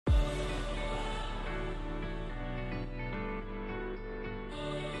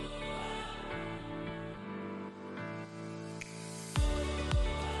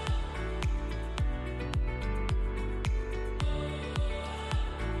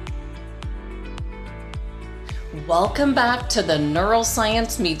Welcome back to the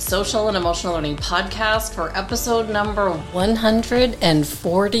Neuroscience Meets Social and Emotional Learning podcast for episode number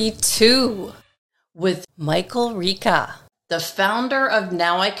 142 with Michael Rica, the founder of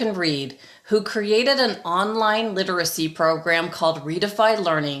Now I Can Read, who created an online literacy program called Readify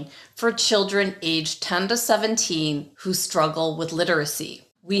Learning for children aged 10 to 17 who struggle with literacy.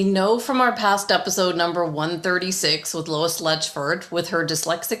 We know from our past episode number 136 with Lois Ledgford with her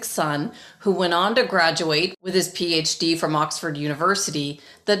dyslexic son, who went on to graduate with his PhD from Oxford University,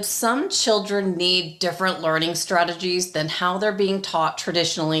 that some children need different learning strategies than how they're being taught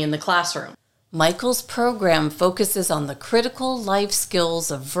traditionally in the classroom. Michael's program focuses on the critical life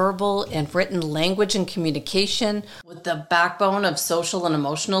skills of verbal and written language and communication with the backbone of social and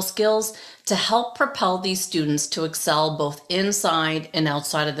emotional skills to help propel these students to excel both inside and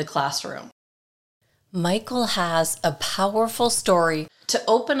outside of the classroom. Michael has a powerful story to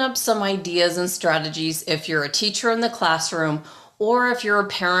open up some ideas and strategies if you're a teacher in the classroom or if you're a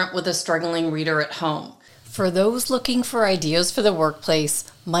parent with a struggling reader at home. For those looking for ideas for the workplace,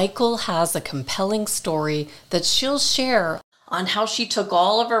 Michael has a compelling story that she'll share on how she took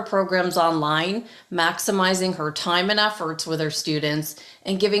all of her programs online, maximizing her time and efforts with her students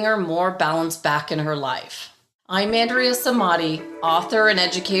and giving her more balance back in her life. I'm Andrea Samadi, author and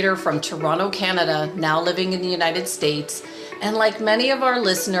educator from Toronto, Canada, now living in the United States, and like many of our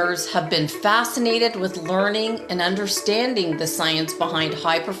listeners, have been fascinated with learning and understanding the science behind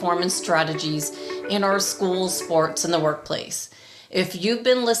high-performance strategies in our schools, sports, and the workplace. If you've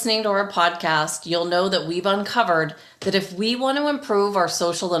been listening to our podcast, you'll know that we've uncovered that if we want to improve our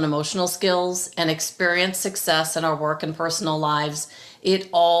social and emotional skills and experience success in our work and personal lives, it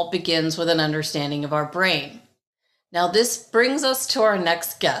all begins with an understanding of our brain. Now, this brings us to our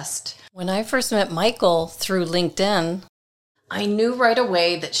next guest. When I first met Michael through LinkedIn, I knew right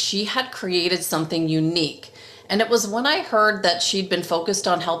away that she had created something unique. And it was when I heard that she'd been focused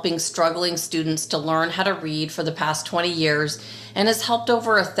on helping struggling students to learn how to read for the past 20 years and has helped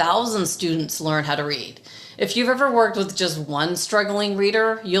over 1,000 students learn how to read. If you've ever worked with just one struggling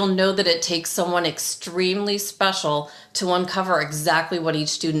reader, you'll know that it takes someone extremely special to uncover exactly what each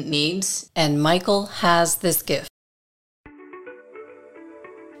student needs. And Michael has this gift.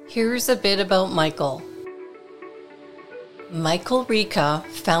 Here's a bit about Michael. Michael Rica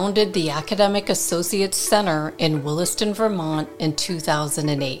founded the Academic Associates Center in Williston, Vermont in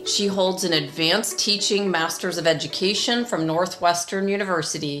 2008. She holds an advanced teaching Master's of Education from Northwestern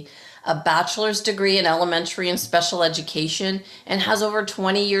University, a bachelor's degree in elementary and special education, and has over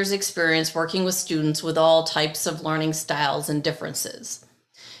 20 years experience working with students with all types of learning styles and differences.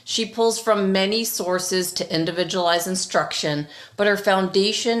 She pulls from many sources to individualize instruction, but her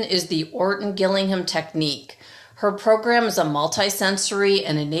foundation is the Orton-Gillingham technique. Her program is a multisensory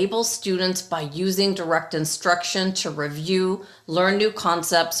and enables students by using direct instruction to review, learn new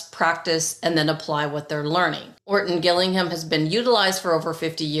concepts, practice, and then apply what they're learning. Orton-Gillingham has been utilized for over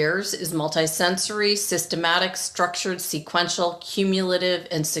 50 years, is multisensory, systematic, structured, sequential, cumulative,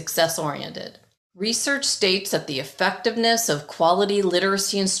 and success-oriented. Research states that the effectiveness of quality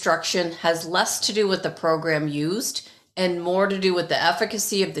literacy instruction has less to do with the program used and more to do with the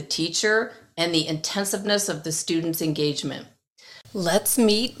efficacy of the teacher and the intensiveness of the student's engagement. Let's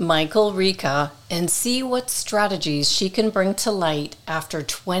meet Michael Rica and see what strategies she can bring to light after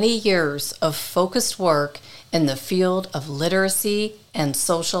 20 years of focused work in the field of literacy and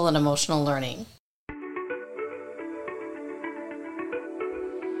social and emotional learning.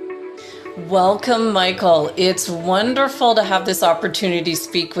 Welcome, Michael. It's wonderful to have this opportunity to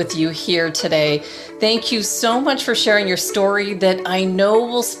speak with you here today. Thank you so much for sharing your story that I know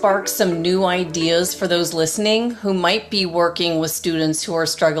will spark some new ideas for those listening who might be working with students who are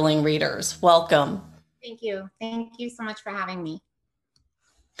struggling readers. Welcome. Thank you. Thank you so much for having me.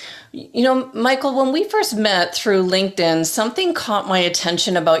 You know, Michael, when we first met through LinkedIn, something caught my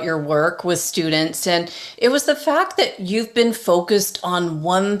attention about your work with students, and it was the fact that you've been focused on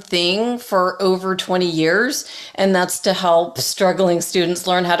one thing for over 20 years, and that's to help struggling students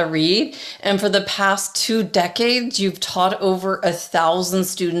learn how to read. And for the past 2 decades, you've taught over 1,000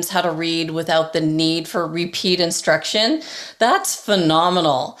 students how to read without the need for repeat instruction. That's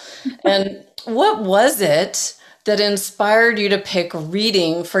phenomenal. And what was it that inspired you to pick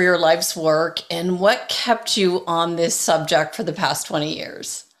reading for your life's work, and what kept you on this subject for the past 20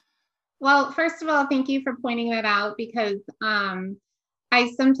 years? Well, first of all, thank you for pointing that out because I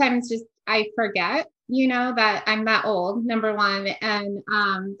sometimes I forget, that I'm that old, number one, and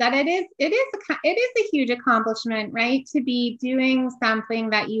that it is a huge accomplishment, right? To be doing something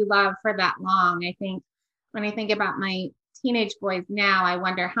that you love for that long. I think when I think about my teenage boys now, I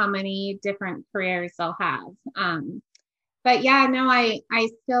wonder how many different careers they'll have. But yeah, no, I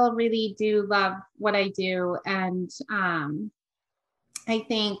still really do love what I do. And I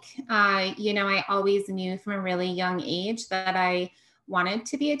think, I always knew from a really young age that I wanted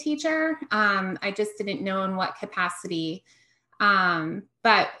to be a teacher. I just didn't know in what capacity.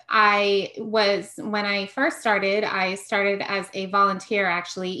 But when I first started, I started as a volunteer,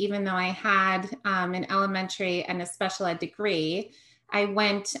 actually, even though I had an elementary and a special ed degree. I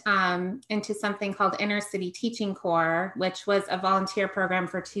went into something called Inner City Teaching Corps, which was a volunteer program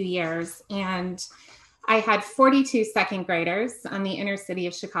for 2 years. And I had 42 second graders on the inner city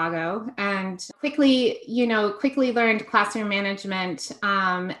of Chicago, and quickly learned classroom management,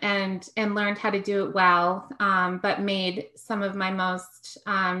 and learned how to do it well, but made some of my most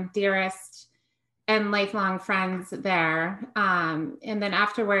dearest and lifelong friends there. And then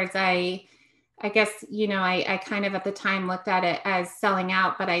afterwards, I guess, I kind of at the time looked at it as selling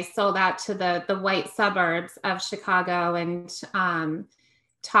out, but I sold out to the white suburbs of Chicago and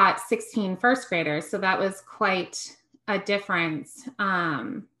taught 16 first graders. So that was quite a difference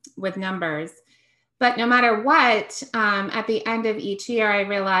with numbers. But no matter what, at the end of each year, I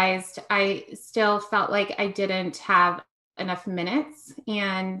realized I still felt like I didn't have enough minutes.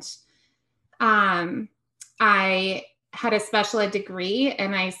 And I had a special ed degree,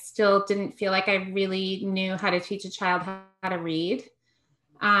 and I still didn't feel like I really knew how to teach a child how to read.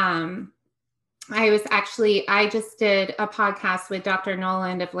 I just did a podcast with Dr.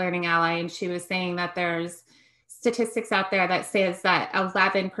 Noland of Learning Ally, and she was saying that there's statistics out there that says that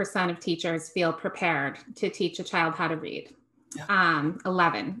 11% of teachers feel prepared to teach a child how to read. Yeah.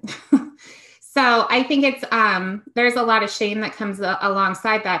 11. So I think it's, there's a lot of shame that comes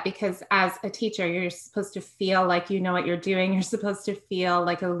alongside that, because as a teacher, you're supposed to feel like you know what you're doing. You're supposed to feel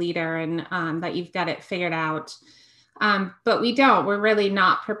like a leader and that you've got it figured out. But we don't. We're really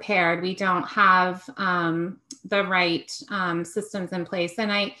not prepared. We don't have the right systems in place.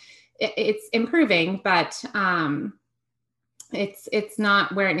 And it's improving, but it's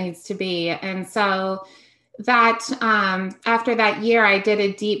not where it needs to be. And so that after that year, I did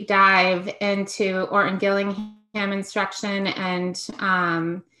a deep dive into Orton Gillingham instruction,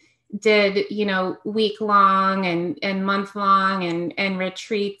 and did, week-long and month-long and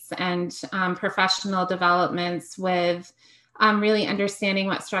retreats and professional developments with really understanding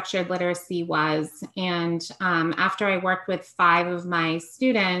what structured literacy was. And after I worked with 5 of my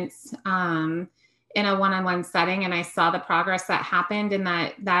students in a one-on-one setting, and I saw the progress that happened in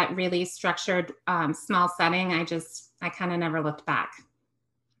that really structured small setting, I kind of never looked back.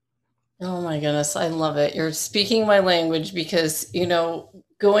 Oh my goodness, I love it. You're speaking my language, because,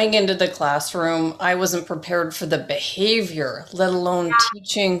 going into the classroom, I wasn't prepared for the behavior, let alone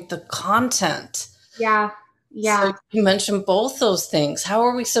teaching the content. Yeah. So you mentioned both those things. How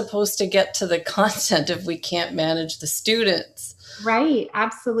are we supposed to get to the content if we can't manage the students? Right.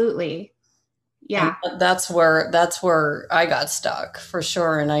 Absolutely. Yeah. And that's where I got stuck, for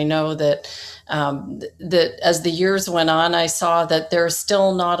sure. And I know that that as the years went on, I saw that there's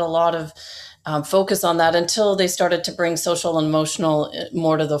still not a lot of focus on that until they started to bring social and emotional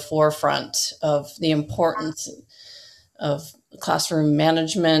more to the forefront of the importance of classroom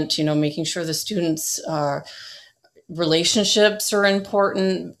management, making sure the students' relationships are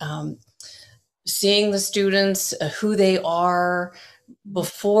important, seeing the students, who they are,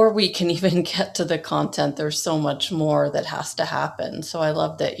 before we can even get to the content. There's so much more that has to happen. So I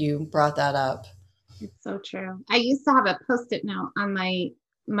love that you brought that up. It's so true. I used to have a Post-it note on my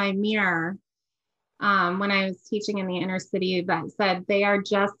mirror when I was teaching in the inner city that said, "They are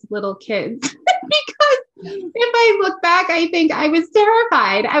just little kids." Because if I look back, I think I was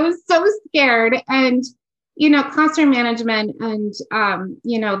terrified. I was so scared. And, classroom management, and,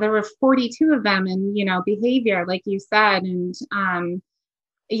 there were 42 of them, and, behavior, like you said. And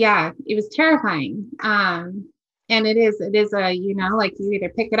it was terrifying. And it is like you either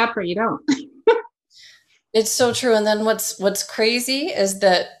pick it up or you don't. It's so true. And then what's crazy is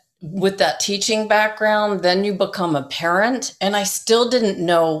that with that teaching background, then you become a parent. And I still didn't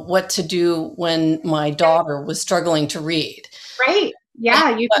know what to do when my daughter was struggling to read. Right.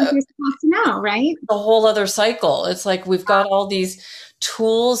 Yeah. You think you're supposed to know, right? The whole other cycle. It's like we've got all these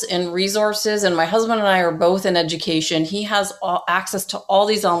tools and resources, and my husband and I are both in education. He has access to all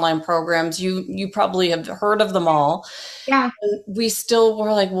these online programs. You probably have heard of them all. Yeah. And we still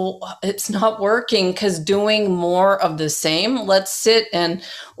were like, well, it's not working, because doing more of the same. Let's sit, and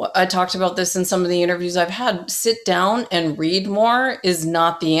I talked about this in some of the interviews I've had. Sit down and read more is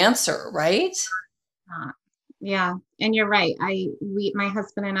not the answer, right? Yeah. And you're right. My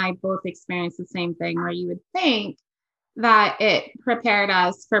husband and I both experienced the same thing, where you would think that it prepared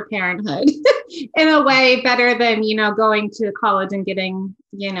us for parenthood in a way better than, going to college and getting,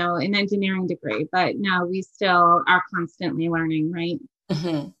 an engineering degree. But no, we still are constantly learning, right?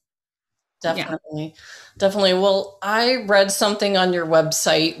 Hmm. Yeah. Definitely. Definitely. Well, I read something on your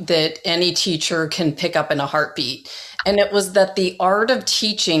website that any teacher can pick up in a heartbeat. And it was that the art of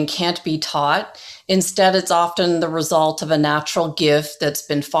teaching can't be taught. Instead, it's often the result of a natural gift that's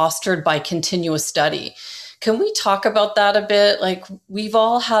been fostered by continuous study. Can we talk about that a bit? Like, we've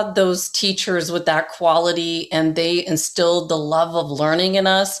all had those teachers with that quality, and they instilled the love of learning in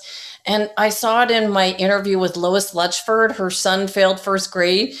us. And I saw it in my interview with Lois Lutchford. Her son failed first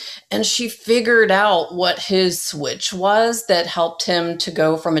grade, and she figured out what his switch was that helped him to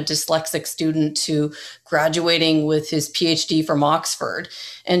go from a dyslexic student to graduating with his PhD from Oxford.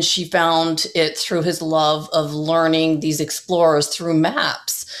 And she found it through his love of learning these explorers through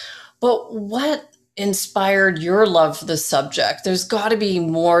maps. But what inspired your love for the subject? There's got to be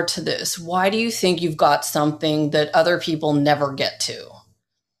more to this. Why do you think you've got something that other people never get to?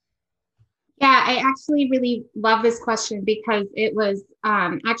 Yeah, I actually really love this question because it was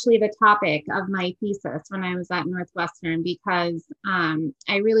actually the topic of my thesis when I was at Northwestern, because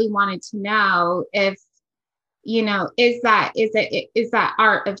I really wanted to know if, is that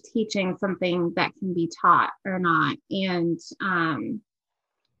art of teaching something that can be taught or not? And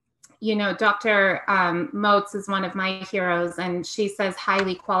Dr. Moats is one of my heroes, and she says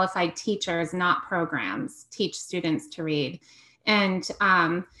highly qualified teachers, not programs, teach students to read. And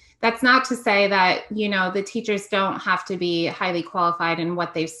that's not to say that, the teachers don't have to be highly qualified in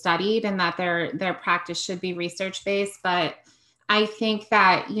what they've studied and that their practice should be research based. But I think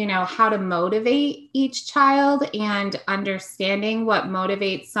that, how to motivate each child and understanding what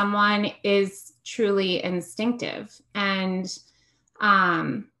motivates someone is truly instinctive. And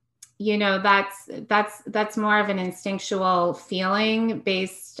um, that's more of an instinctual feeling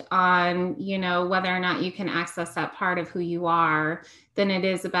based on, whether or not you can access that part of who you are, than it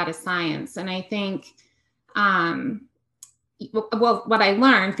is about a science. And I think, well, what I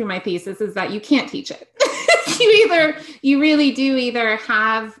learned through my thesis is that you can't teach it. You really do either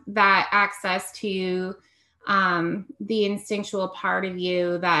have that access to the instinctual part of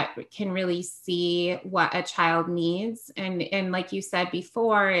you that can really see what a child needs. And like you said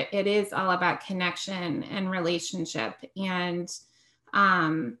before, it is all about connection and relationship. And,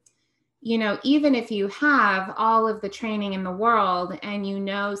 even if you have all of the training in the world and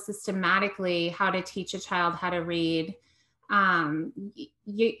systematically how to teach a child how to read,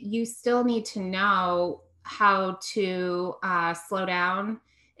 you still need to know how to slow down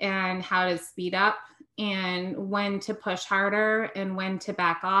and how to speed up, and when to push harder and when to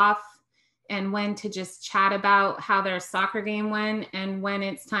back off, and when to just chat about how their soccer game went, and when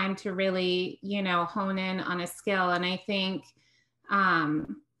it's time to really, hone in on a skill. And I think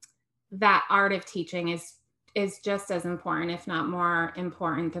that art of teaching is just as important, if not more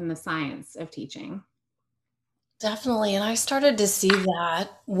important, than the science of teaching. Definitely. And I started to see that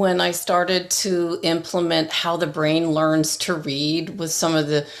when I started to implement how the brain learns to read with some of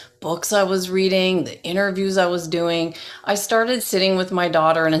the books I was reading, the interviews I was doing. I started sitting with my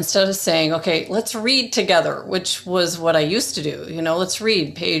daughter, and instead of saying, okay, let's read together, which was what I used to do, let's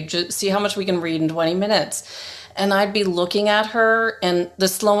read page, see how much we can read in 20 minutes. And I'd be looking at her, and the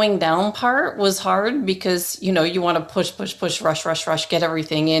slowing down part was hard because, you want to push, push, push, rush, rush, rush, get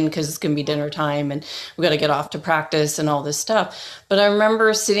everything in because it's going to be dinner time and we got to get off to practice and all this stuff. But I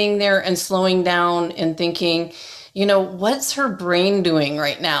remember sitting there and slowing down and thinking, what's her brain doing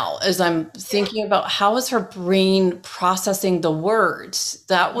right now as I'm thinking about how is her brain processing the words?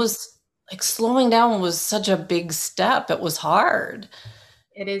 That was like slowing down was such a big step. It was hard.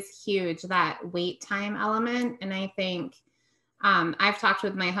 It is huge, that wait time element. And I think I've talked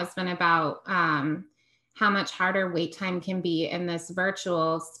with my husband about how much harder wait time can be in this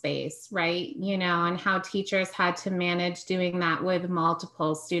virtual space, right? And how teachers had to manage doing that with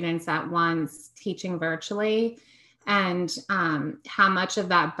multiple students at once, teaching virtually, and how much of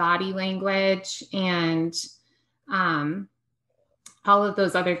that body language and all of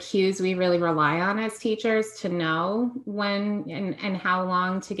those other cues we really rely on as teachers to know when and how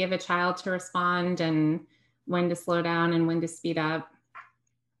long to give a child to respond, and when to slow down and when to speed up.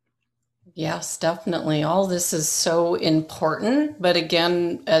 Yes, definitely. All this is so important. But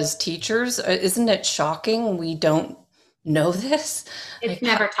again, as teachers, isn't it shocking we don't know this? It's Like,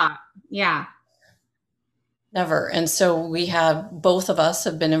 never taught. Yeah. Never. And so we have, both of us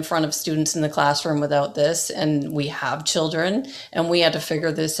have been in front of students in the classroom without this, and we have children, and we had to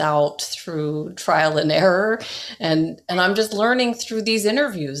figure this out through trial and error. And I'm just learning through these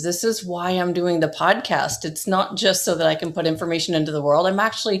interviews. This is why I'm doing the podcast. It's not just so that I can put information into the world. I'm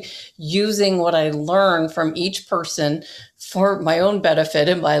actually using what I learn from each person for my own benefit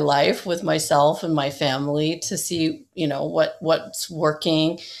in my life with myself and my family to see, what's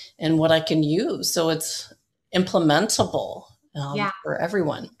working and what I can use. So it's implementable Yeah. for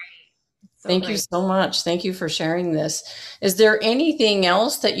everyone. So Thank you great. so much. Thank you for sharing this. Is there anything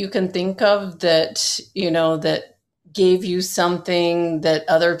else that you can think of that, that gave you something that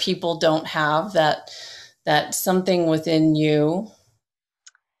other people don't have, that something within you?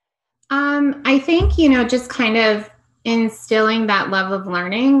 I think, just kind of instilling that love of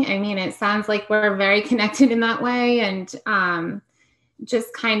learning. I mean, it sounds like we're very connected in that way. And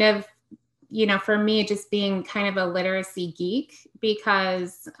just kind of, for me, just being kind of a literacy geek,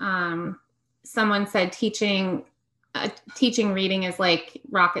 because someone said teaching reading is like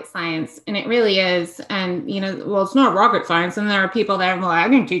rocket science, and it really is. And well, it's not rocket science, and there are people that are like, I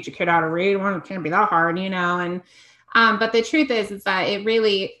can teach a kid how to read, well, it can't be that hard, and but the truth is that it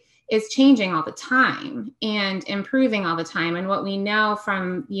really is changing all the time and improving all the time. And what we know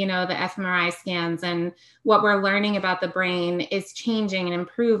from the fMRI scans and what we're learning about the brain is changing and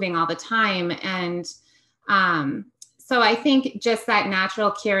improving all the time. And so I think just that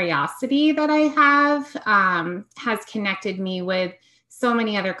natural curiosity that I have has connected me with so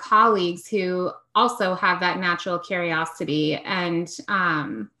many other colleagues who also have that natural curiosity. And,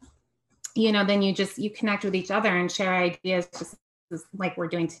 then you connect with each other and share ideas, just like we're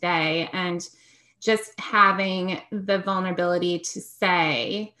doing today. And just having the vulnerability to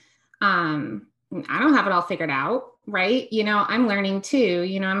say, I don't have it all figured out. Right. I'm learning too.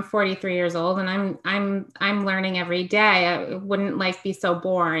 I'm 43 years old, and I'm learning every day. Wouldn't life be so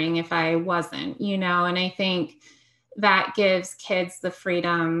boring if I wasn't, and I think that gives kids the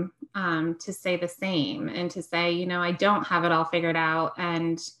freedom to say the same, and to say, I don't have it all figured out.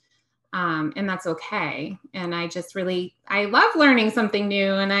 And that's okay. And I love learning something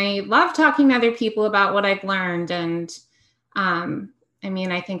new, and I love talking to other people about what I've learned. And, I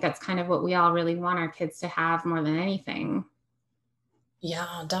mean, I think that's kind of what we all really want our kids to have more than anything.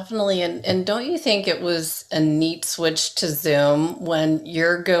 Yeah, definitely. And don't you think it was a neat switch to Zoom when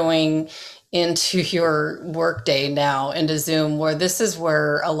you're going into your workday now into Zoom, where this is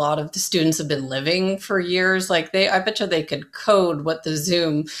where a lot of the students have been living for years? Like I bet you they could code what the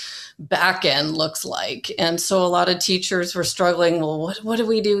Zoom backend looks like. And so a lot of teachers were struggling. Well, what do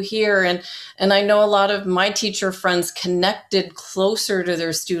we do here? And I know a lot of my teacher friends connected closer to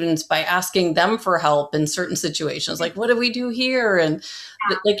their students by asking them for help in certain situations. Like, what do we do here? And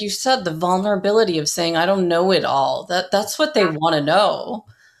like you said, the vulnerability of saying, I don't know it all. That's what they want to know.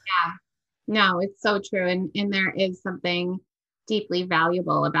 Yeah. No, it's so true. And there is something deeply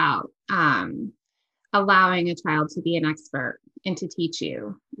valuable about allowing a child to be an expert and to teach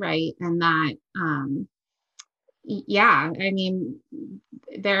you, right? And that, yeah, I mean,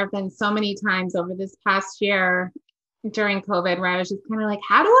 there have been so many times over this past year during COVID where I was just kind of like,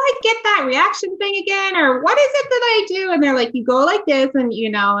 how do I get that reaction thing again? Or what is it that I do? And they're like, you go like this, and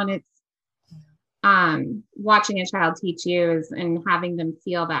and it's watching a child teach you and having them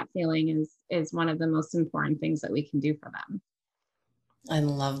feel that feeling is one of the most important things that we can do for them. I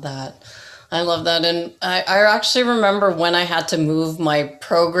love that. I love that. And I actually remember when I had to move my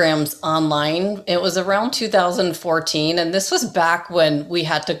programs online. It was around 2014. And this was back when we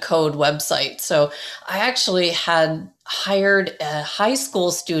had to code websites. So I actually had hired a high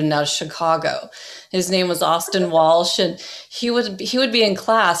school student out of Chicago. His name was Austin Walsh, and he would be in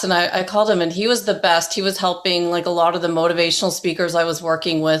class, and I called him, and he was the best. He was helping like a lot of the motivational speakers I was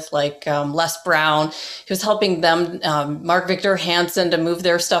working with, like Les Brown. He was helping them, Mark Victor Hansen, to move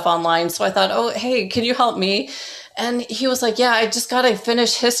their stuff online. So I thought, oh, hey, can you help me? And he was like, yeah, I just got to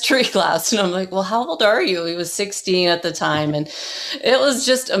finish history class. And I'm like, well, how old are you? He was 16 at the time. And it was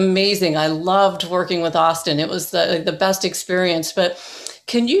just amazing. I loved working with Austin. It was the best experience. But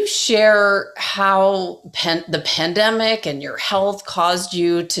can you share how the pandemic and your health caused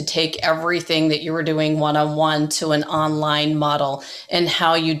you to take everything that you were doing one-on-one to an online model, and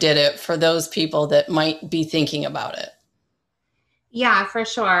how you did it for those people that might be thinking about it? Yeah, for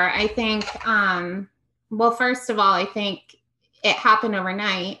sure. I think, well, first of all, I think it happened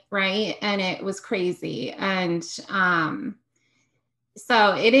overnight, right? And it was crazy. And so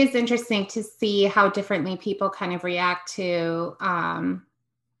it is interesting to see how differently people kind of react to an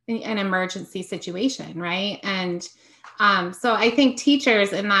emergency situation, right? And So I think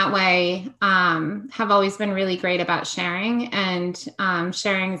teachers in that way have always been really great about sharing, and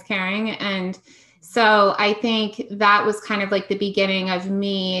sharing is caring. And so I think that was kind of like the beginning of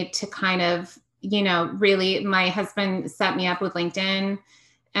me to kind of, really, my husband set me up with LinkedIn,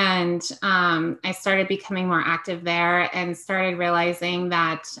 and I started becoming more active there and started realizing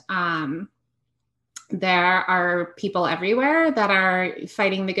that there are people everywhere that are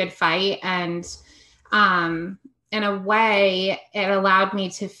fighting the good fight. And um, in a way, it allowed me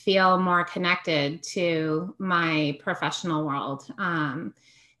to feel more connected to my professional world.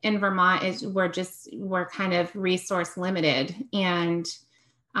 In Vermont, we're kind of resource limited, and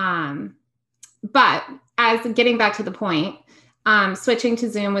but as getting back to the point, switching to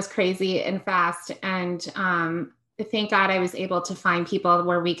Zoom was crazy and fast, and thank God I was able to find people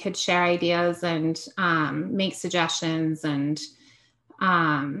where we could share ideas and make suggestions, and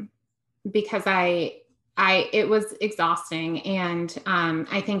because it was exhausting, and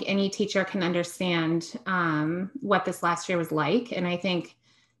I think any teacher can understand what this last year was like, and I think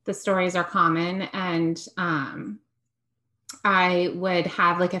the stories are common. And I would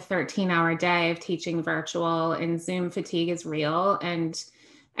have like a 13-hour day of teaching virtual, and Zoom fatigue is real. And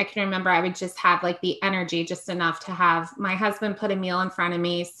I can remember I would just have like the energy just enough to have my husband put a meal in front of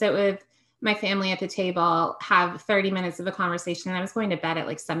me, sit with my family at the table, have 30 minutes of a conversation. And I was going to bed at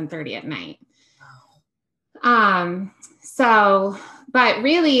like 7:30 at night. So, but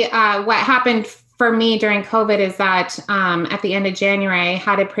really, what happened for me during COVID is that at the end of January, I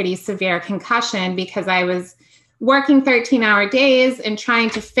had a pretty severe concussion because I was working 13-hour days and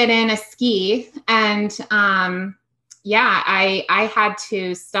trying to fit in a ski. And I had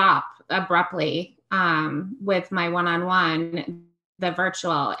to stop abruptly with my one-on-one, the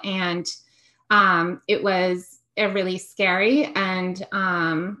virtual. And it was a really scary and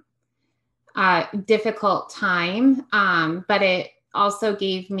difficult time. But it also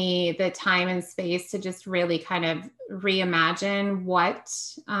gave me the time and space to just really kind of reimagine what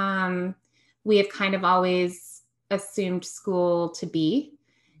we have kind of always assumed school to be.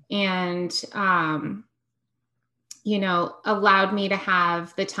 And, allowed me to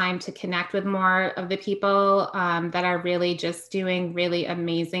have the time to connect with more of the people that are really just doing really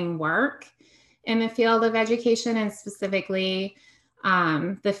amazing work in the field of education, and specifically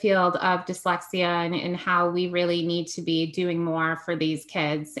the field of dyslexia, and how we really need to be doing more for these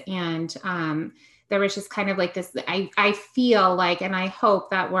kids. And there was just kind of like this, I feel like, and I hope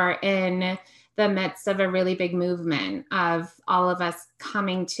that we're in the midst of a really big movement of all of us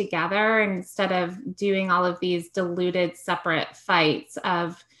coming together, and instead of doing all of these diluted separate fights,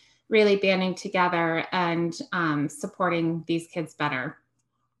 of really banding together and supporting these kids better.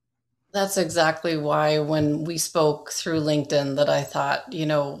 That's exactly why when we spoke through LinkedIn that I thought,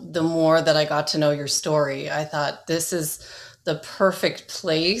 the more that I got to know your story, I thought this is the perfect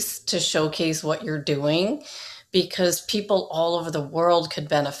place to showcase what you're doing, because people all over the world could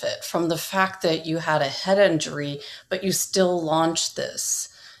benefit from the fact that you had a head injury, but you still launched this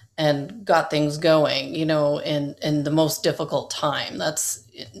and got things going, in the most difficult time. That's,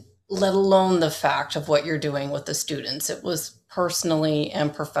 let alone the fact of what you're doing with the students. It was personally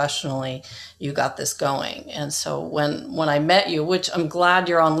and professionally, you got this going. And so when I met you, which I'm glad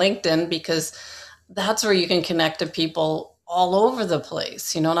you're on LinkedIn, because that's where you can connect to people all over the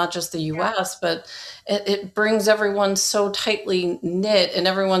place, not just the US, but it brings everyone so tightly knit, and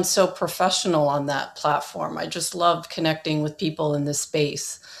everyone's so professional on that platform. I just love connecting with people in this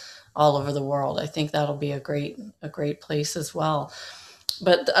space all over the world. I think that'll be a great place as well.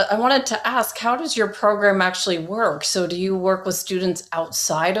 But I wanted to ask, how does your program actually work? So do you work with students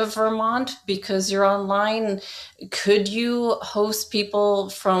outside of Vermont because you're online? Could you host people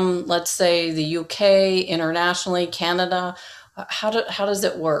from, let's say, the UK, internationally, Canada? How does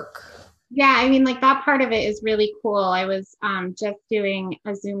it work? Yeah, I mean, like that part of it is really cool. I was just doing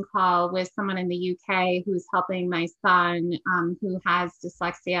a Zoom call with someone in the UK who's helping my son, who has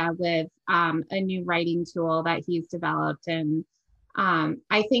dyslexia, with a new writing tool that he's developed. And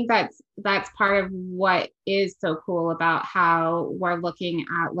I think that's part of what is so cool about how we're looking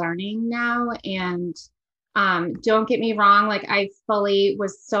at learning now. And don't get me wrong, like I fully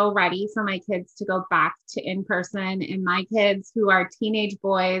was so ready for my kids to go back to in person. And my kids, who are teenage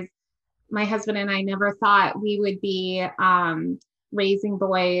boys, my husband and I never thought we would be raising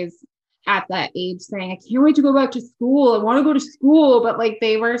boys at that age saying, I can't wait to go back to school. I want to go to school. But like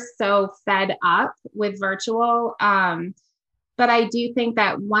they were so fed up with virtual. But I do think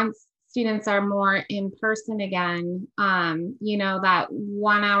that once students are more in person again, that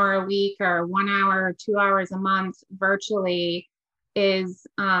 1 hour a week or 1 hour or 2 hours a month virtually is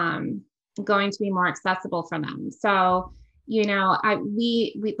going to be more accessible for them. So, you know,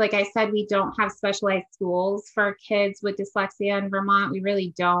 we like I said, we don't have specialized schools for kids with dyslexia in Vermont. We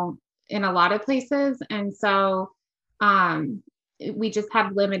really don't in a lot of places. And so we just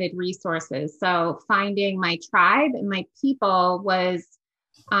have limited resources. So finding my tribe and my people was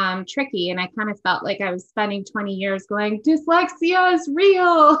tricky. And I kind of felt like I was spending 20 years going, dyslexia is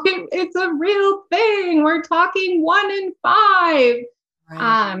real. It's a real thing. We're talking 1 in 5.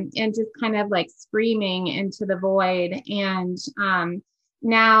 Right. And just kind of like screaming into the void. And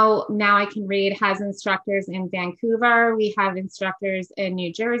now I Can Read has instructors in Vancouver. We have instructors in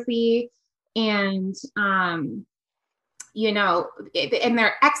New Jersey, and you know, and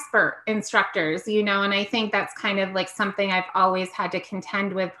they're expert instructors, you know, and I think that's kind of like something I've always had to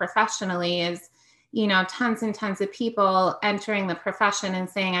contend with professionally is, you know, tons and tons of people entering the profession and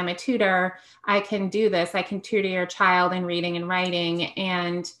saying, I'm a tutor, I can do this, I can tutor your child in reading and writing.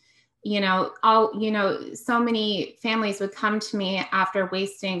 And, you know, so many families would come to me after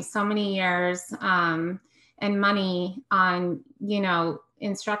wasting so many years and money on, you know,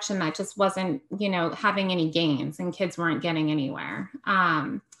 instruction that just wasn't, you know, having any gains, and kids weren't getting anywhere.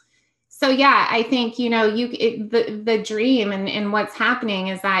 So yeah, I think, you know, the dream and what's happening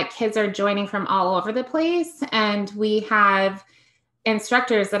is that kids are joining from all over the place, and we have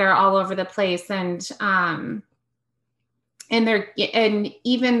instructors that are all over the place, and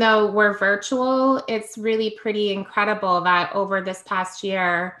even though we're virtual, it's really pretty incredible that over this past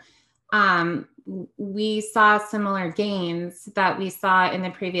year, we saw similar gains that we saw in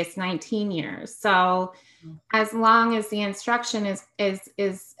the previous 19 years. So as long as the instruction is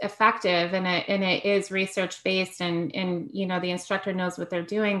effective and it is research based, and you know, the instructor knows what they're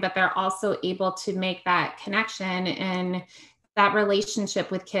doing, but they're also able to make that connection and that relationship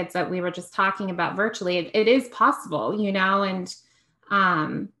with kids that we were just talking about virtually, it is possible, you know, and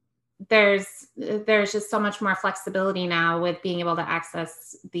there's just so much more flexibility now with being able to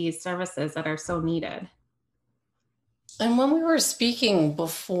access these services that are so needed. And when we were speaking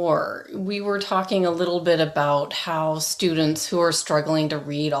before, we were talking a little bit about how students who are struggling to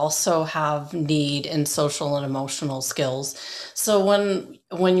read also have need in social and emotional skills. So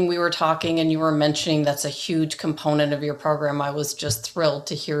when we were talking and you were mentioning that's a huge component of your program, I was just thrilled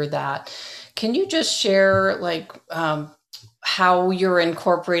to hear that. Can you just share like how you're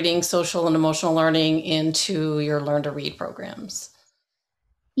incorporating social and emotional learning into your Learn to Read programs?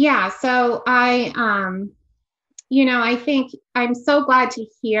 Yeah, so you know, I think I'm so glad to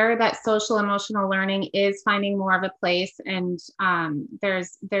hear that social emotional learning is finding more of a place, and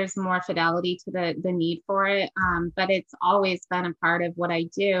there's more fidelity to the need for it. But it's always been a part of what I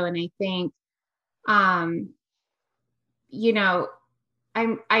do, and I think, you know,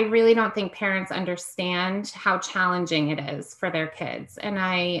 I really don't think parents understand how challenging it is for their kids, and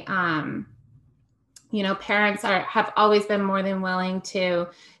you know, parents have always been more than willing to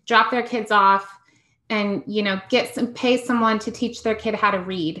drop their kids off and, you know, pay someone to teach their kid how to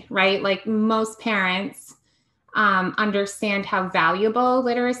read, right? Like most parents understand how valuable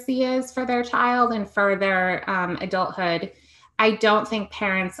literacy is for their child and for their adulthood. I don't think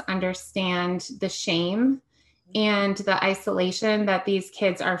parents understand the shame and the isolation that these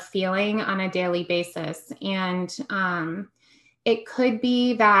kids are feeling on a daily basis. And it could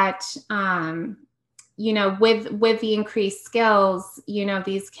be that, you know, with the increased skills, you know,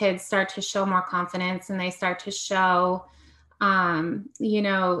 these kids start to show more confidence, and they start to show, you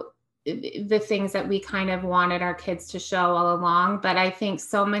know, the things that we kind of wanted our kids to show all along. But I think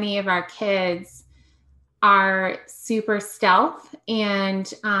so many of our kids are super stealth,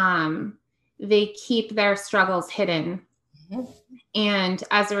 and they keep their struggles hidden. Mm-hmm. And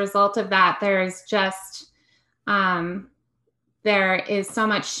as a result of that, there's just, there is so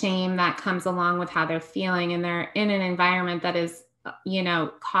much shame that comes along with how they're feeling, and they're in an environment that is, you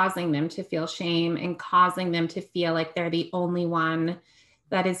know, causing them to feel shame and causing them to feel like they're the only one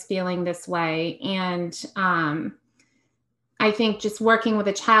that is feeling this way. And I think just working with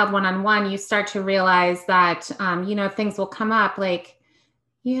a child one-on-one, you start to realize that, you know, things will come up like,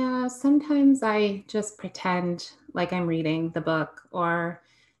 yeah, sometimes I just pretend like I'm reading the book, or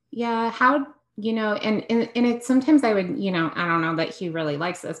yeah, how, you know, and it sometimes I would, you know, I don't know that he really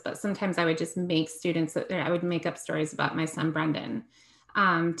likes this, but sometimes I would just make students, I would make up stories about my son, Brendan,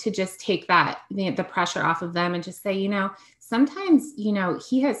 to just take that, the pressure off of them, and just say, you know, sometimes, you know,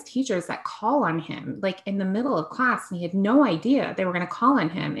 he has teachers that call on him like in the middle of class, and he had no idea they were going to call on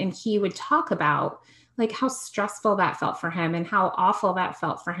him. And he would talk about like how stressful that felt for him and how awful that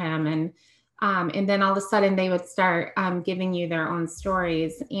felt for him. And then all of a sudden they would start giving you their own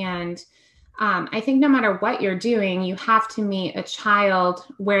stories. And I think no matter what you're doing, you have to meet a child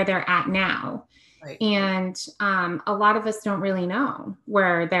where they're at now. Right. And a lot of us don't really know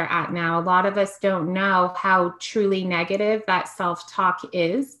where they're at now. A lot of us don't know how truly negative that self-talk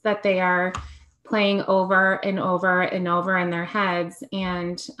is that they are playing over and over and over in their heads.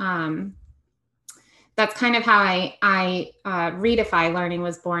 And that's kind of how I Readify Learning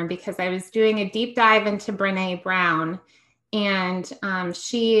was born, because I was doing a deep dive into Brene Brown, and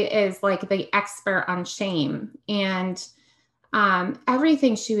she is like the expert on shame. And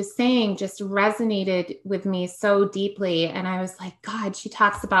everything she was saying just resonated with me so deeply. And I was like, God, she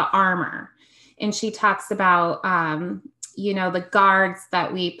talks about armor, and she talks about, the guards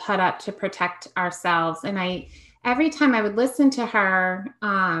that we put up to protect ourselves. And every time I would listen to her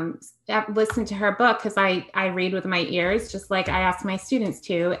book, because I read with my ears, just like I ask my students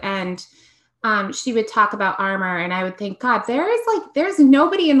to. And she would talk about armor, and I would think, God, there's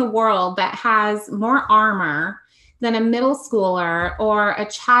nobody in the world that has more armor than a middle schooler or a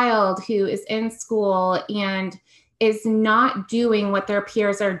child who is in school and is not doing what their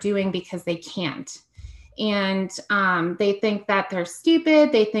peers are doing because they can't. And they think that they're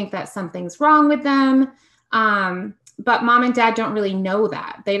stupid. They think that something's wrong with them. But mom and dad don't really know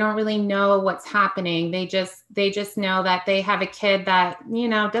that. They don't really know what's happening. They just know that they have a kid that,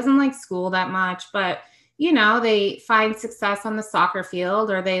 doesn't like school that much, but they find success on the soccer field,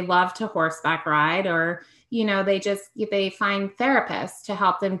 or they love to horseback ride, or they find therapists to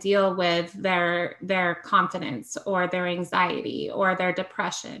help them deal with their confidence or their anxiety or their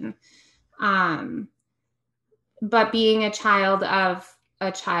depression. But being a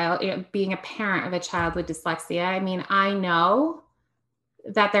being a parent of a child with dyslexia, I mean, I know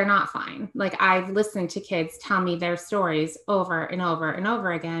that they're not fine. Like, I've listened to kids tell me their stories over and over and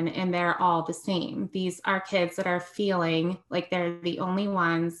over again, and they're all the same. These are kids that are feeling like they're the only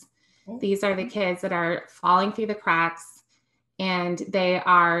ones. These are the kids that are falling through the cracks, and they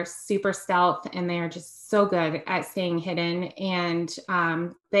are super stealth, and they are just so good at staying hidden. And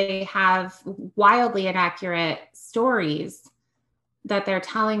they have wildly inaccurate stories that they're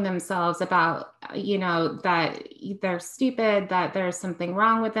telling themselves about, that they're stupid, that there's something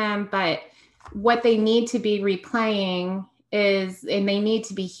wrong with them. But what they need to be replaying and they need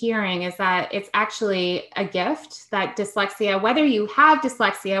to be hearing, is that it's actually a gift. That dyslexia, whether you have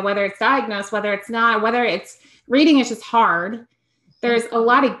dyslexia, whether it's diagnosed, whether it's not, whether it's reading is just hard, there's a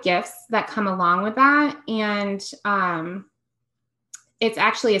lot of gifts that come along with that. And it's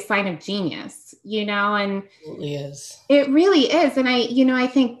actually a sign of genius, and it really is. And I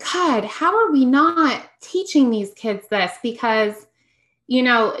think, God, how are we not teaching these kids this? Because, you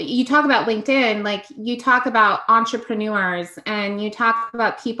talk about LinkedIn, like you talk about entrepreneurs, and you talk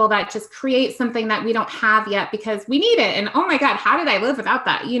about people that just create something that we don't have yet because we need it. And oh my God, how did I live without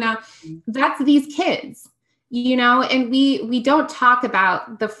that? That's these kids. And we don't talk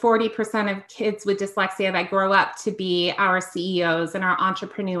about the 40% of kids with dyslexia that grow up to be our CEOs and our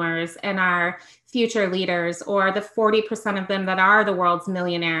entrepreneurs and our future leaders, or the 40% of them that are the world's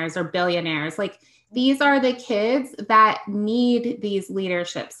millionaires or billionaires. Like, these are the kids that need these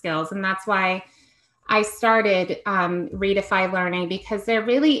leadership skills. And that's why I started Readify Learning, because there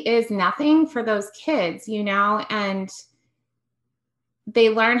really is nothing for those kids, and they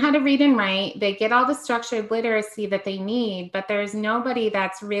learn how to read and write. They get all the structured literacy that they need, but there's nobody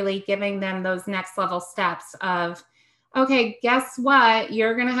that's really giving them those next level steps of, okay, guess what?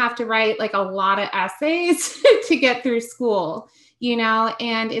 You're going to have to write like a lot of essays to get through school,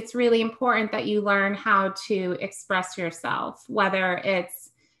 and it's really important that you learn how to express yourself, whether it's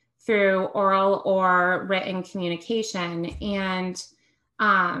through oral or written communication. And,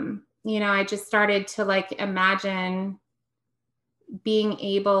 I just started to like imagine being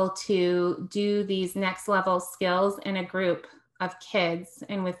able to do these next level skills in a group of kids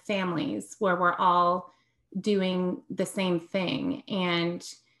and with families where we're all doing the same thing. And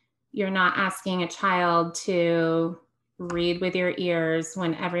you're not asking a child to read with your ears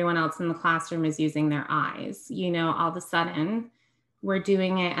when everyone else in the classroom is using their eyes. All of a sudden we're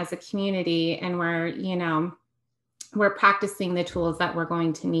doing it as a community, and we're practicing the tools that we're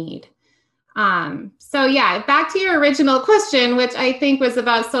going to need. So yeah, back to your original question, which I think was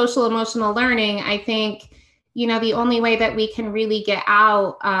about social emotional learning. I think, the only way that we can really get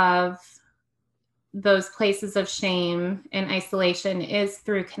out of those places of shame and isolation is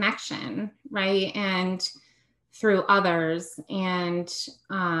through connection, right? And through others, and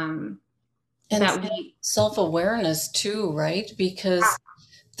that we self-awareness too, right? Because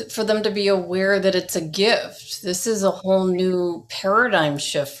for them to be aware that it's a gift. This is a whole new paradigm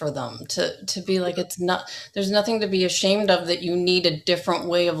shift for them to be like, it's not, there's nothing to be ashamed of, that you need a different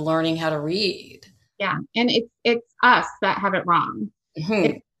way of learning how to read. Yeah. And it's us that have it wrong. Mm-hmm.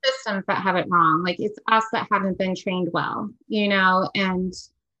 It's systems that have it wrong. Like it's us that haven't been trained well, and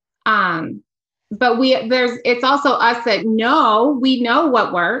but it's also us that we know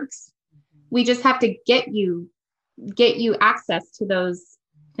what works. We just have to get you access to those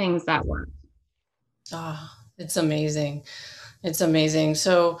things that work. Oh, it's amazing. It's amazing.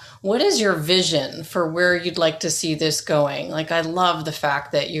 So what is your vision for where you'd like to see this going? Like, I love the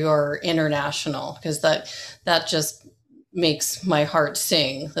fact that you're international, because that just makes my heart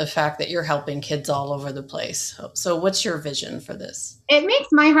sing, the fact that you're helping kids all over the place. So what's your vision for this? It makes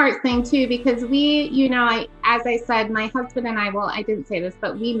my heart sing too, because as I said, my husband and I didn't say this,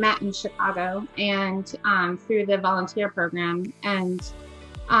 but we met in Chicago and through the volunteer program. And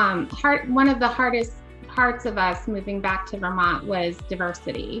one of the hardest parts of us moving back to Vermont was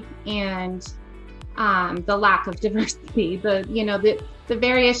diversity and the lack of diversity, the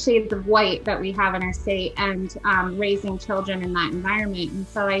various shades of white that we have in our state, and raising children in that environment. And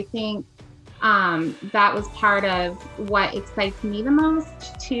so I think that was part of what excites me the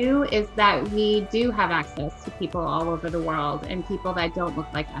most too, is that we do have access to people all over the world, and people that don't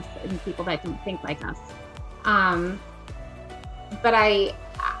look like us, and people that don't think like us. But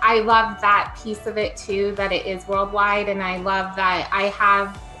I love that piece of it too, that it is worldwide. And I love that I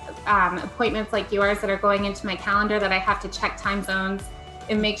have appointments like yours that are going into my calendar, that I have to check time zones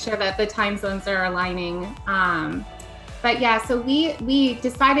and make sure that the time zones are aligning. But yeah, so we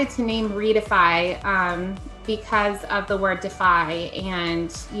decided to name Readify because of the word defy.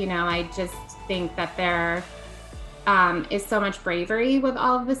 And, I just think that there is so much bravery with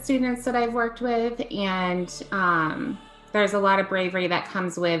all of the students that I've worked with. And there's a lot of bravery that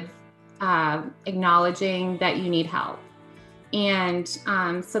comes with acknowledging that you need help. And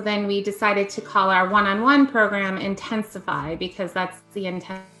so then we decided to call our one-on-one program Intensify, because that's the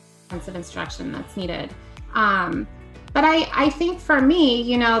intensive instruction that's needed. But I think for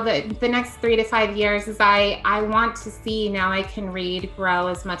me, the next 3 to 5 years is I want to see Now I Can Read grow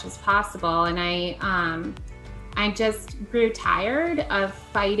as much as possible. And I just grew tired of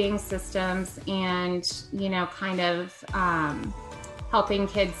fighting systems and, kind of helping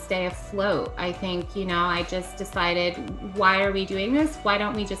kids stay afloat. I think, I just decided, why are we doing this? Why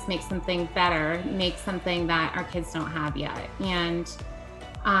don't we just make something better, make something that our kids don't have yet? And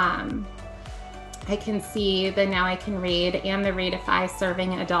I can see the Now I Can Read and the Readify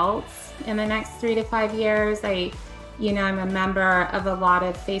serving adults in the next 3 to 5 years. I'm a member of a lot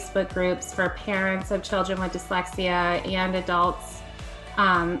of Facebook groups for parents of children with dyslexia and adults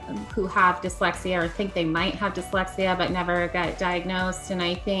who have dyslexia or think they might have dyslexia but never got diagnosed. And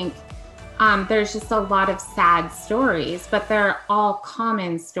I think there's just a lot of sad stories, but they're all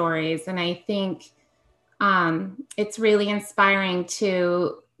common stories. And I think it's really inspiring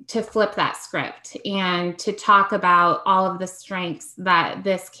to flip that script and to talk about all of the strengths that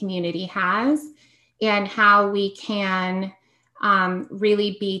this community has, and how we can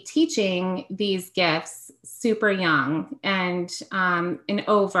really be teaching these gifts super young and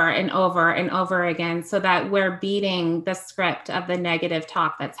over and over and over again, so that we're beating the script of the negative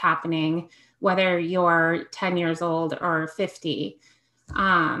talk that's happening, whether you're 10 years old or 50.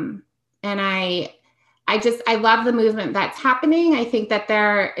 And I love the movement that's happening. I think that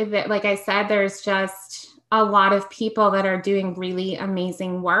like I said, there's just a lot of people that are doing really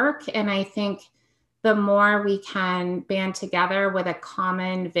amazing work. And I think the more we can band together with a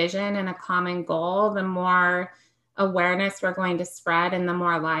common vision and a common goal, the more awareness we're going to spread and the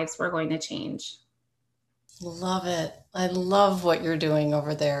more lives we're going to change. Love it. I love what you're doing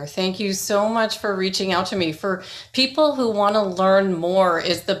over there. Thank you so much for reaching out to me. For people who want to learn more,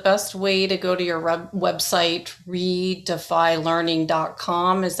 is the best way to go to your website,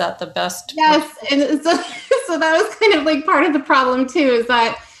 readifylearning.com? Is that the best? Yes. And so that was kind of like part of the problem too, is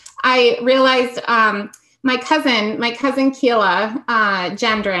that I realized my cousin Keela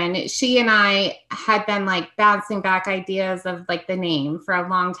Gendron, she and I had been like bouncing back ideas of like the name for a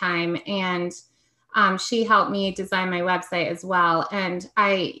long time. And she helped me design my website as well. And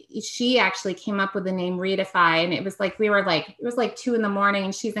she actually came up with the name Readify. And it was like, it was like 2 a.m.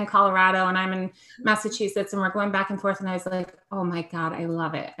 and she's in Colorado and I'm in Massachusetts, and we're going back and forth. And I was like, oh my God, I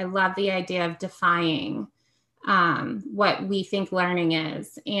love it. I love the idea of defying what we think learning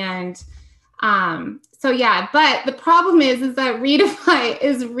is. And so yeah, but the problem is that Readify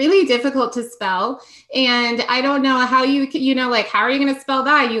is really difficult to spell. And I don't know how how are you going to spell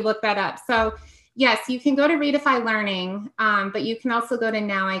that? You look that up. So Yes, you can go to Redefy Learning, but you can also go to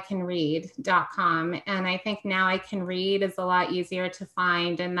nowicanread.com. And I think Now I Can Read is a lot easier to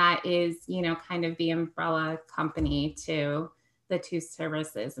find. And that is, you know, kind of the umbrella company to the two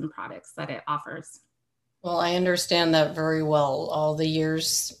services and products that it offers. Well, I understand that very well. All the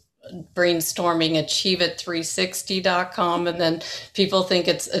years brainstorming achieveit360.com, and then people think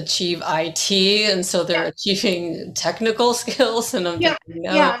it's achieve IT, and so they're Yeah, achieving technical skills, and I'm yeah, thinking,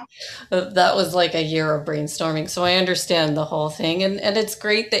 no, yeah. that was like a year of brainstorming. So I understand the whole thing, and it's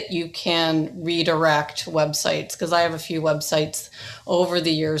great that you can redirect websites, because I have a few websites over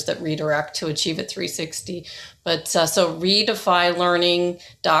the years that redirect to Achieve It 360. But so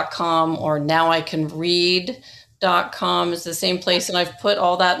redefylearning.com or nowicanread.com is the same place, and I've put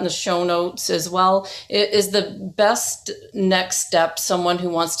all that in the show notes as well. It is the best next step. Someone who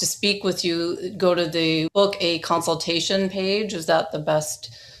wants to speak with you, go to the book a consultation page. Is that the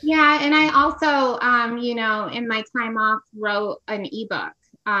best? Yeah, and I also, you know, in my time off, wrote an ebook.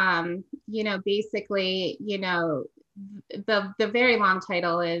 You know, basically, you know, the very long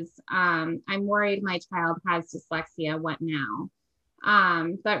title is "I'm worried my child has dyslexia. What now?"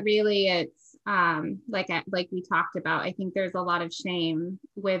 But really, it's like we talked about. I think there's a lot of shame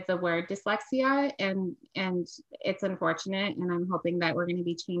with the word dyslexia, and it's unfortunate. And I'm hoping that we're going to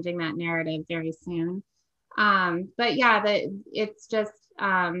be changing that narrative very soon. But yeah, it's just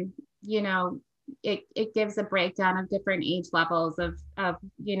you know, it gives a breakdown of different age levels of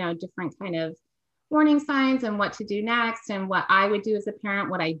you know, different kind of warning signs and what to do next and what I would do as a parent,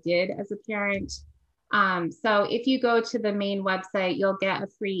 what I did as a parent. So if you go to the main website, you'll get a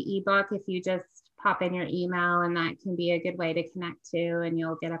free ebook if you just pop in your email, and that can be a good way to connect to, and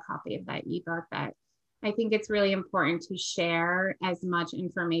you'll get a copy of that ebook. That I think it's really important to share as much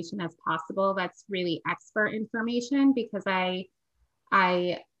information as possible. That's really expert information, because I,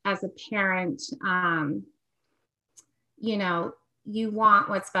 as a parent, you know, you want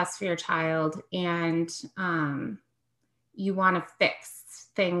what's best for your child, and you want to fix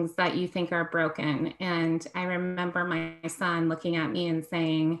things that you think are broken. And I remember my son looking at me and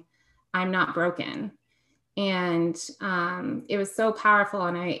saying, "I'm not broken." And it was so powerful.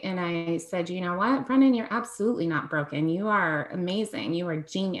 And I said, "You know what, Brendan, you're absolutely not broken. You are amazing. You are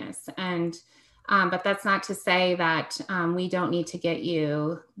genius." And but that's not to say that we don't need to get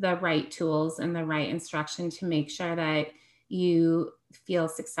you the right tools and the right instruction to make sure that you feel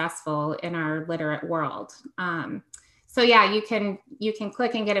successful in our literate world. So yeah, you can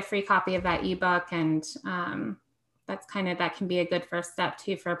click and get a free copy of that ebook, and that can be a good first step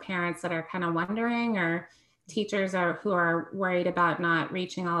too for parents that are kind of wondering, or teachers who are worried about not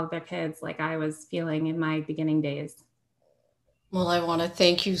reaching all of their kids, like I was feeling in my beginning days. Well, I want to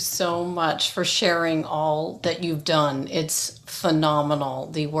thank you so much for sharing all that you've done. It's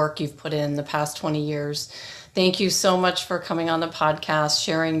phenomenal, the work you've put in the past 20 years. Thank you so much for coming on the podcast,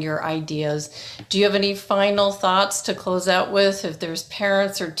 sharing your ideas. Do you have any final thoughts to close out with? If there's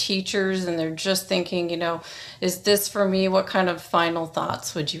parents or teachers and they're just thinking, is this for me? What kind of final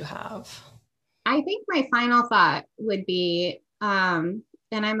thoughts would you have? I think my final thought would be, and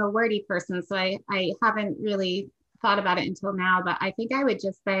I'm a wordy person, so I haven't really thought about it until now, but I think I would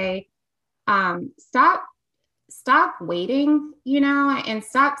just say, stop waiting, and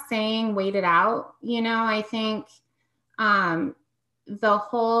stop saying wait it out. I think the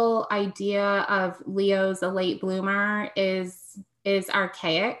whole idea of Leo's a late bloomer is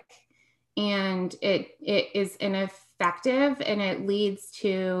archaic, and it is ineffective, and it leads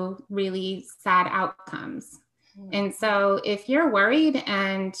to really sad outcomes. And so if you're worried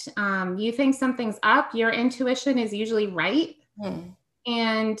and you think something's up, your intuition is usually right.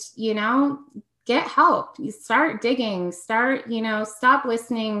 And get help. You start digging, stop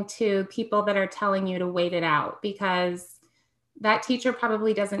listening to people that are telling you to wait it out, because that teacher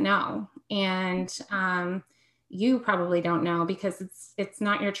probably doesn't know. And you probably don't know, because it's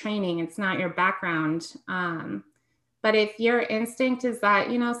not your training, it's not your background. But if your instinct is that,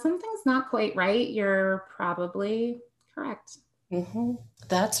 something's not quite right, you're probably correct. Mm-hmm.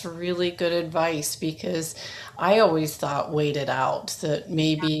 That's really good advice, because I always thought wait it out, that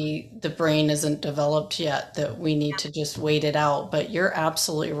maybe the brain isn't developed yet, that we need to just wait it out. But you're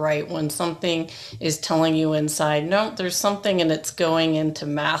absolutely right. When something is telling you inside, no, there's something, and it's going into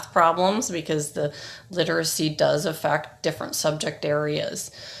math problems, because the literacy does affect different subject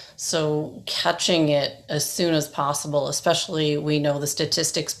areas. So catching it as soon as possible, especially we know the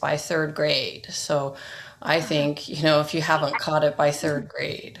statistics by third grade. So I think, if you haven't caught it by third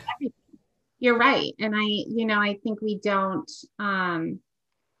grade. You're right. And I think we don't, I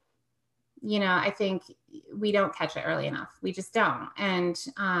think we don't catch it early enough. We just don't. And,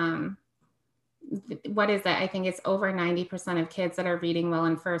 what is it? I think it's over 90% of kids that are reading well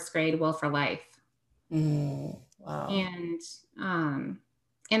in first grade will for life. Wow.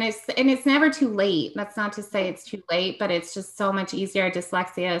 And it's never too late. That's not to say it's too late, but it's just so much easier.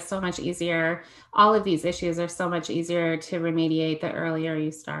 Dyslexia is so much easier. All of these issues are so much easier to remediate the earlier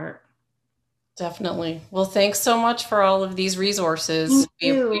you start. Definitely. Well, thanks so much for all of these resources. We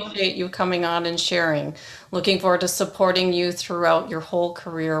appreciate you coming on and sharing. Looking forward to supporting you throughout your whole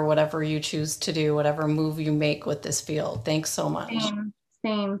career, whatever you choose to do, whatever move you make with this field. Thanks so much.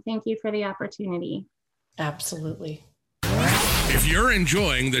 Same. Thank you for the opportunity. Absolutely. If you're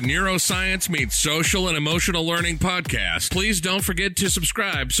enjoying the Neuroscience Meets Social and Emotional Learning podcast, please don't forget to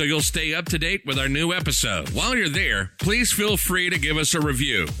subscribe so you'll stay up to date with our new episode. While you're there, please feel free to give us a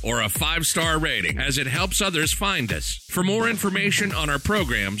review or a 5-star rating, as it helps others find us. For more information on our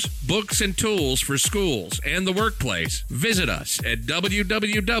programs, books, and tools for schools and the workplace, visit us at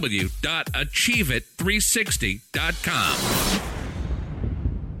www.achieveit360.com.